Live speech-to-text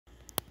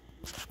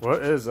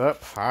What is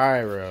up,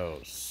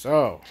 Pyros?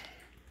 So,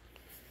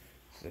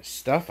 the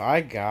stuff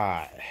I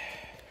got.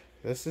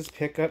 This is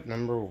pickup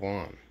number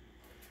 1.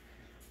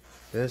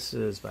 This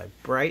is by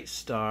Bright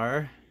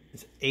Star.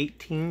 It's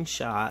 18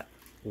 shot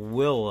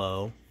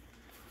Willow.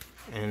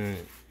 And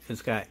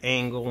it's got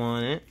angle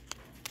on it.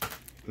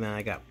 And then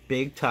I got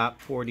Big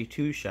Top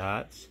 42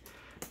 shots.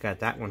 Got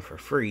that one for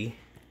free.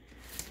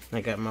 And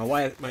I got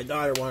my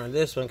daughter wanted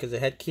this one because it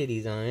had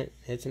kitties on it.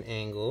 It's an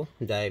angle,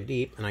 dive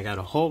deep. And I got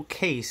a whole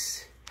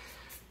case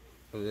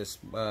of this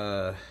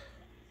 1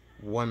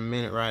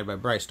 minute ride by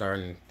Bright Star,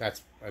 and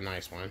that's a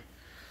nice one.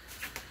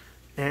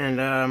 And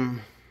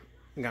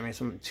got me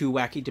some 2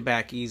 wacky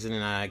tobaccos, and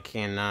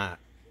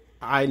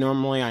I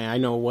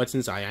know what's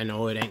inside. I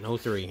know it ain't no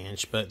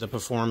 3-inch, but the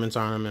performance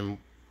on them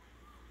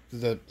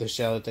and the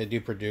shell that they do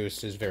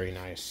produce is very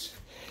nice.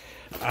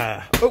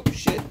 Oh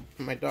shit,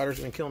 my daughter's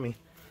gonna kill me.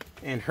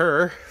 And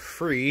her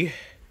free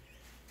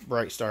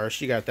Bright Star,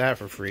 she got that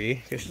for free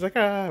because she's like,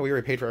 we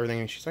already paid for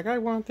everything, and she's like, I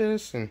want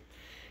this, and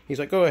he's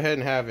like, go ahead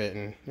and have it.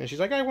 And she's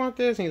like, I want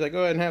this. And he's like, go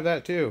ahead and have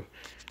that too.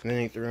 And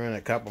then he threw in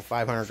a couple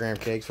 500-gram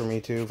cakes for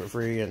me too for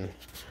free, and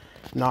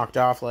knocked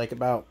off like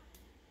about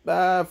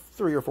 $300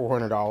 or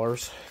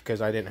 $400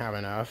 because I didn't have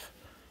enough.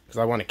 Because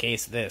I want a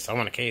case of this. I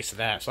want a case of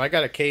that. So I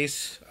got a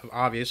case of,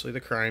 obviously,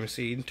 the Crime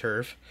Seed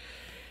Turf.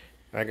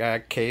 I got a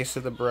case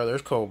of the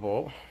Brothers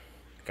Cobalt.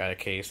 Got a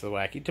case of the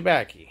Wacky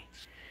Tobacco.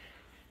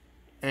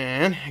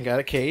 And I got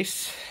a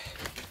case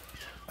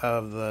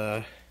of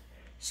the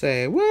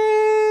Say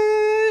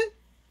What?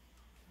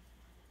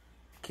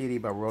 Kitty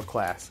by World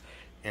Class.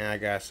 And I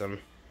got some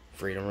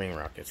Freedom Ring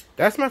Rockets.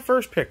 That's my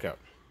first pickup.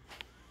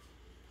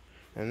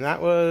 And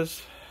that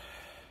was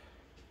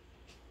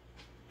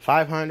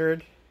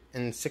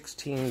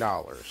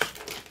 $516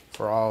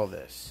 for all of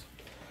this.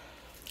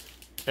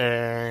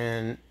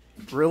 And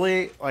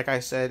really, like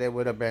I said, it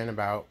would have been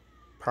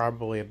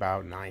probably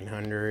about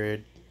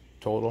 $900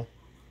 total.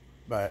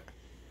 But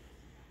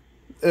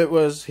it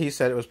was, he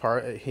said it was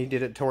he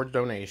did it towards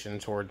donation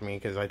towards me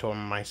because I told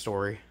him my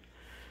story.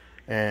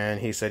 And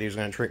he said he was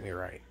going to treat me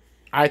right.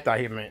 I thought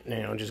he meant,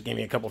 just give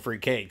me a couple free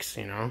cakes,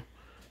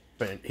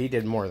 But he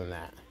did more than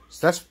that.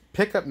 So that's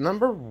pickup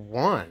number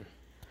 1.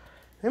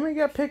 Then we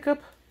got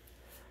pickup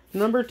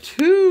number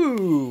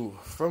 2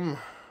 from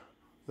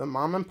the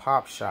mom and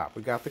pop shop.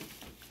 We got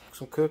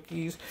some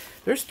cookies.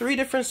 There's 3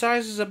 different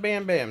sizes of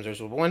Bam Bams.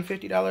 There's a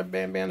 $150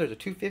 Bam Bam. There's a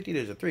 $250.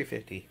 There's a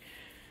 $350.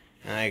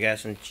 And I got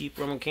some cheap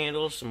Roman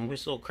candles, some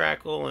Whistle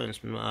Crackle, and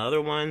some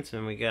other ones.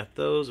 And we got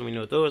those, and we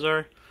know what those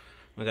are.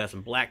 We got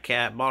some Black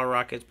Cat bottle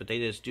rockets, but they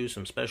just do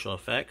some special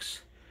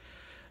effects.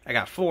 I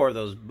got 4 of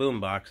those boom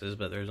boxes,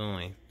 but there's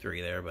only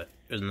 3 there. But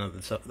there's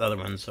the other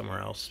one somewhere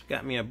else.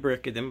 Got me a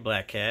brick of them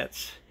Black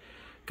Cats.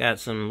 Got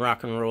some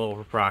rock and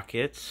roll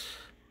rockets.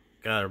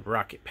 Got a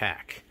rocket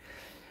pack.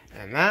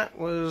 And that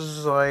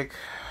was like,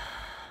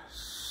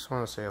 I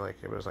want to say like,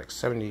 it was like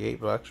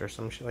 $78 or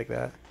some shit like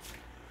that.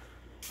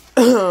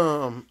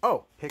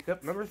 Oh,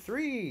 pickup number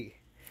 3.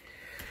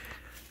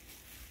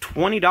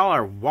 $20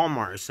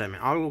 Walmart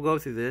segment. I will go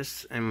through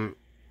this and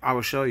I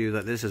will show you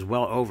that this is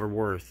well over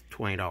worth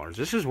 $20.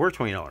 This is worth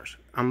 $20.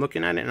 I'm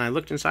looking at it and I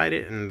looked inside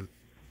it, and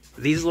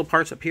these little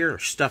parts up here are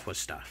stuffed with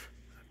stuff.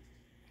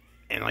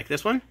 And like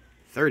this one,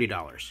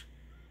 $30.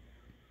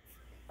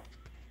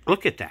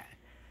 Look at that.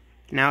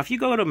 Now, if you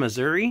go to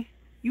Missouri,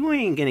 you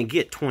ain't going to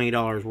get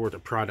 $20 worth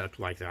of product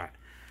like that.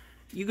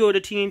 You go to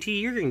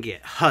TNT, you're going to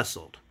get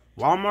hustled.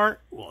 Walmart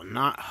will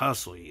not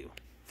hustle you.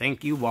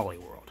 Thank you, Wally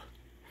World.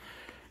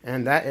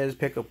 And that is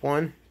pickup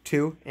 1,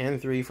 2,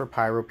 and 3 for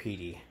Pyro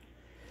PD.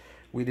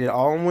 We did it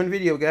all in one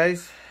video,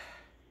 guys.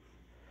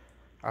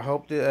 I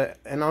hope that,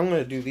 and I'm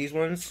going to do these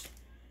ones.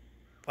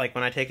 Like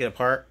when I take it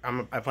apart,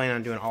 I plan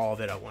on doing all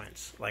of it at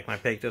once. Like when I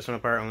take this one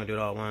apart, I'm going to do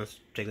it all at once.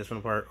 Take this one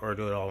apart, or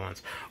do it all at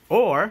once.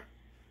 Or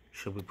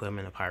should we put them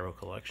in a Pyro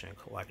collection and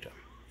collect them?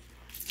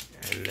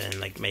 And then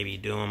like maybe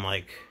do them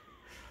like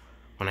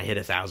when I hit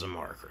 1,000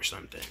 mark or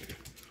something.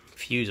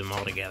 Fuse them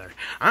all together.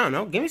 I don't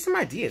know. Give me some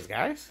ideas,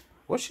 guys.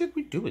 What should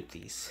we do with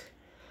these?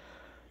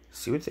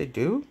 See what they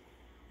do?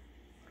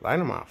 Light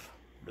them off.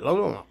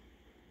 Blow them up.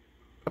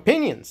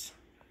 Opinions.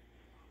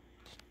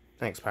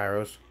 Thanks,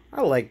 Pyros.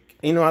 I like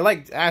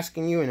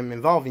asking you and I'm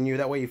involving you.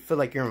 That way you feel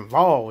like you're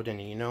involved in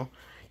it,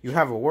 You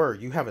have a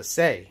word. You have a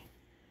say.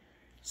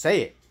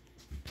 Say it.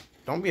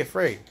 Don't be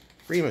afraid.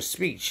 Freedom of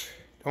speech.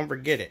 Don't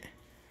forget it.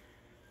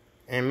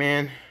 And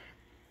man,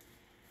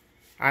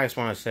 I just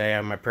want to say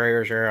my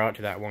prayers are out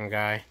to that one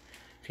guy.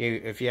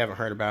 If you haven't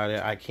heard about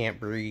it, I can't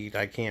breathe.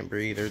 I can't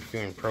breathe. They're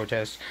doing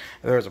protests.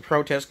 There was a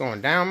protest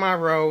going down my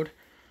road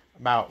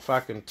about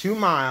fucking 2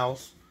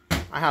 miles.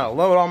 I had to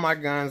load all my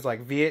guns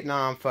like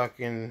Vietnam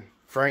fucking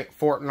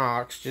Fort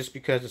Knox just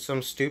because of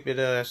some stupid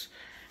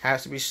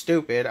has to be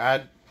stupid.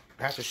 I'd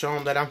have to show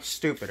them that I'm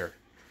stupider.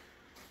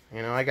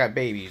 I got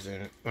babies,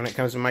 and when it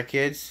comes to my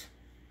kids,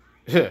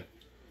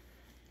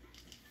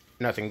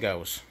 nothing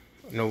goes.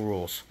 No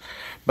rules.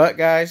 But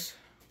guys,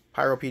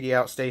 Pyro PD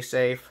out. Stay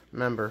safe.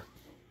 Remember,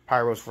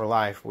 Pyros for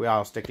life. We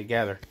all stick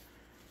together.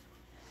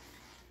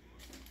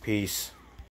 Peace.